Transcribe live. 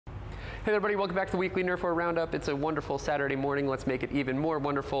Hey everybody, welcome back to the weekly Nerf War Roundup. It's a wonderful Saturday morning. Let's make it even more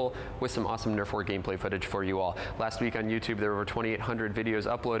wonderful with some awesome Nerf War gameplay footage for you all. Last week on YouTube, there were over 2,800 videos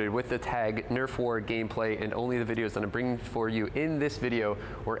uploaded with the tag Nerf War gameplay, and only the videos that I'm bringing for you in this video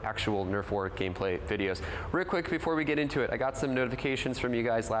were actual Nerf War gameplay videos. Real quick before we get into it, I got some notifications from you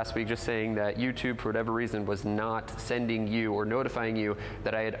guys last week just saying that YouTube, for whatever reason, was not sending you or notifying you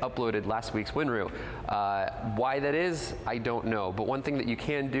that I had uploaded last week's WinRoo. Why that is, I don't know. But one thing that you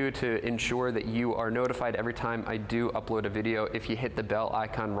can do to ensure that you are notified every time I do upload a video, if you hit the bell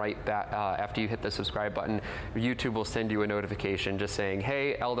icon right back after you hit the subscribe button, YouTube will send you a notification just saying,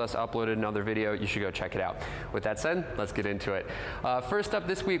 hey, Eldas uploaded another video, you should go check it out. With that said, let's get into it. First up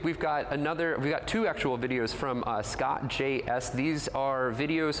this week, we've got two actual videos from ScottJS. These are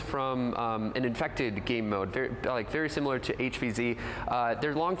videos from an infected game mode, very similar to HVZ.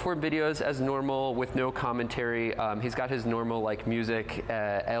 They're long form videos as normal with no commentary. He's got his normal music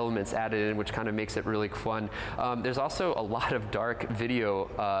elements added in, which kind of makes it really fun. There's also a lot of dark video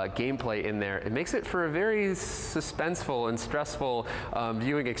gameplay in there. It makes it for a very suspenseful and stressful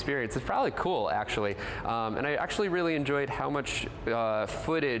viewing experience. It's probably cool, actually. And I actually really enjoyed how much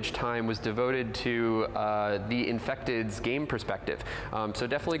footage time was devoted to the Infected's game perspective. So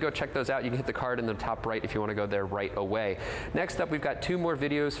definitely go check those out. You can hit the card in the top right if you want to go there right away. Next up, we've got two more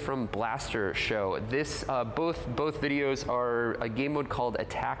videos from Blaster Show. This, both videos are a game mode called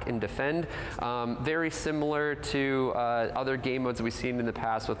Attack and Defend. Very similar to other game modes we've seen in the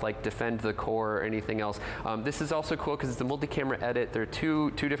past with Defend the Core or anything else. This is also cool because it's a multi-camera edit. There are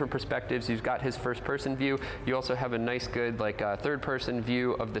two different perspectives. You've got his first-person view. You also have a nice, good third-person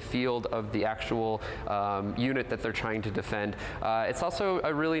view of the field of the actual unit that they're trying to defend. It's also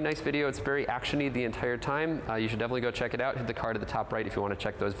a really nice video. It's very action-y the entire time. You should definitely go check it out. Hit the card at the top right if you want to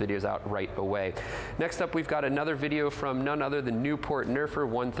check those videos out right away. Next up, we've got another video from none other than Newport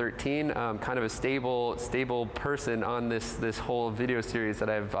Nerfer113, kind of a stable person on this whole video series that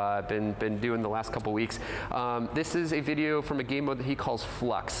I've been doing the last couple weeks. This is a video from a game mode that he calls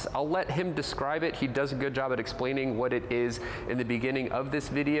Flux. I'll let him describe it. He does a good job at explaining what it is in the beginning of this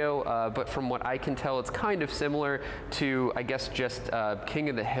video, but from what I can tell, it's kind of similar to, I guess, just King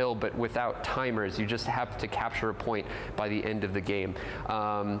of the Hill, but without timers. You just have to capture a point by the end of the game.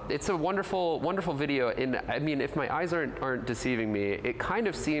 It's a wonderful video, and I mean, if my eyes aren't deceiving me, it kind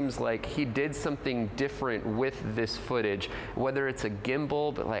of seems like he did something different with this footage, whether it's a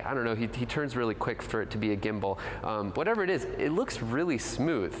gimbal, but I don't know, he turns really quick for it to be a gimbal. Whatever it is, it looks really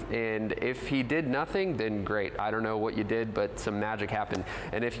smooth, and if he did nothing, then great. I don't know what you did, but some magic happened.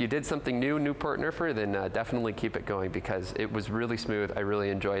 And if you did something new, Newport Nerfer, then definitely keep it going because it was really smooth. I really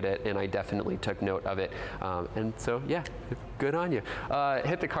enjoyed it, and I definitely took note of it. And so, yeah, good on you.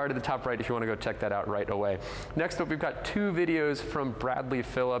 Hit the card at the top right if you want to go check that out right away. Next up, we've got two videos from Bradley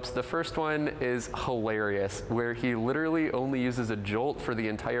Phillips. The first one is hilarious, where he literally only uses a jolt for the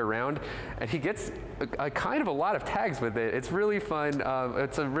entire round, and he gets a kind of a lot of tags with it. It's really fun.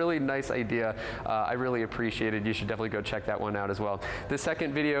 It's a really nice idea. I really appreciate it. You should definitely go check that one out as well. The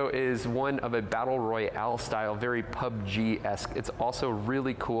second video is one of a battle royale style, very PUBG-esque. It's also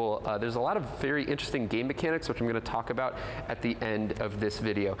really cool. There's a lot of very interesting game mechanics, which I'm going to talk about at the end of this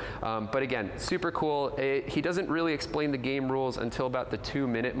video. But again, super cool. He doesn't really explain the game rules until about the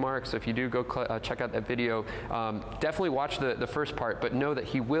 2-minute mark. So if you do go check out that video, definitely watch the first part, but know that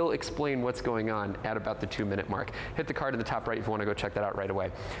he will explain what's going on at about the 2-minute mark. Hit the card in the top right if you want to go check that out right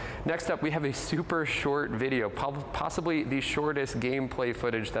away. Next up, we have a super short video, possibly the shortest gameplay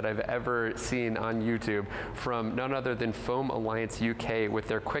footage that I've ever seen on YouTube from none other than Foam Alliance UK with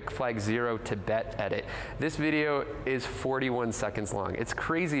their Quick Flag 0 Tibet edit. This video is 41 seconds long. It's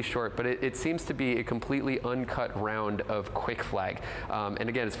crazy short, but it seems to be a completely uncut round of Quick Flag. And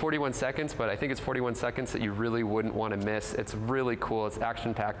again, it's 41 seconds, but I think it's 41 seconds that you really wouldn't want to miss. It's really cool. It's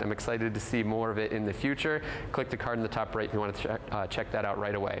action-packed. I'm excited to see more of it in the future. Click the card in the top right if you want to check that out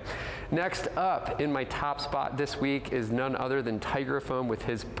right away. Next up, in my top spot this week is none other than Tigerfoam with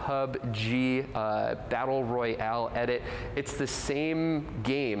his PUBG Battle Royale edit. It's the same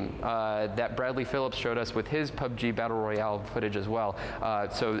game that Bradley Phillips showed us with his PUBG Battle Royale footage as well.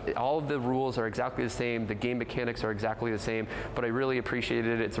 So all of the rules are exactly the same. The game mechanics are exactly the same, but I really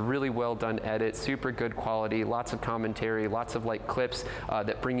appreciated it. It's a really well done edit, super good quality, lots of commentary, lots of clips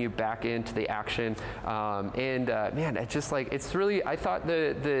that bring you back into the action. Man, it's just it's really, I thought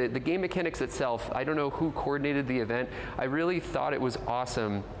the game mechanics itself, I don't know who coordinated the event. I really thought it was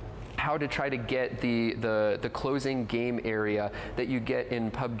awesome how to try to get the closing game area that you get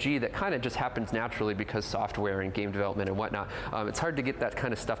in PUBG that kind of just happens naturally because software and game development and whatnot. It's hard to get that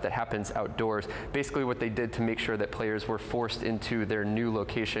kind of stuff that happens outdoors. Basically what they did to make sure that players were forced into their new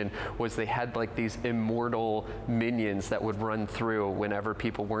location was they had like these immortal minions that would run through whenever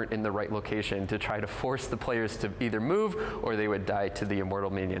people weren't in the right location to try to force the players to either move or they would die to the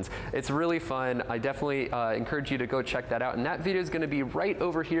immortal minions. It's really fun. I definitely encourage you to go check that out. And that video is going to be right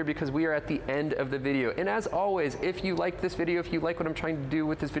over here because we are at the end of the video. And as always, if you like this video, if you like what I'm trying to do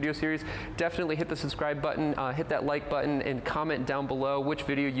with this video series, definitely hit the subscribe button, hit that like button, and comment down below which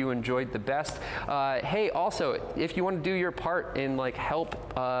video you enjoyed the best. Hey, also, if you want to do your part in like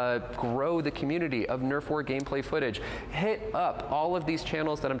help grow the community of Nerf War gameplay footage, hit up all of these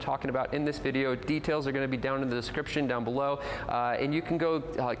channels that I'm talking about in this video. Details are going to be down in the description down below, and you can go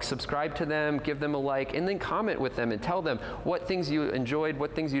subscribe to them, give them a like, and then comment with them and tell them what things you enjoyed,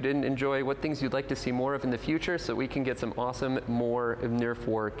 what things you didn't enjoy, what things you'd like to see more of in the future, so we can get some awesome more Nerf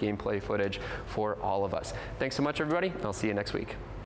War gameplay footage for all of us. Thanks so much, everybody. I'll see you next week.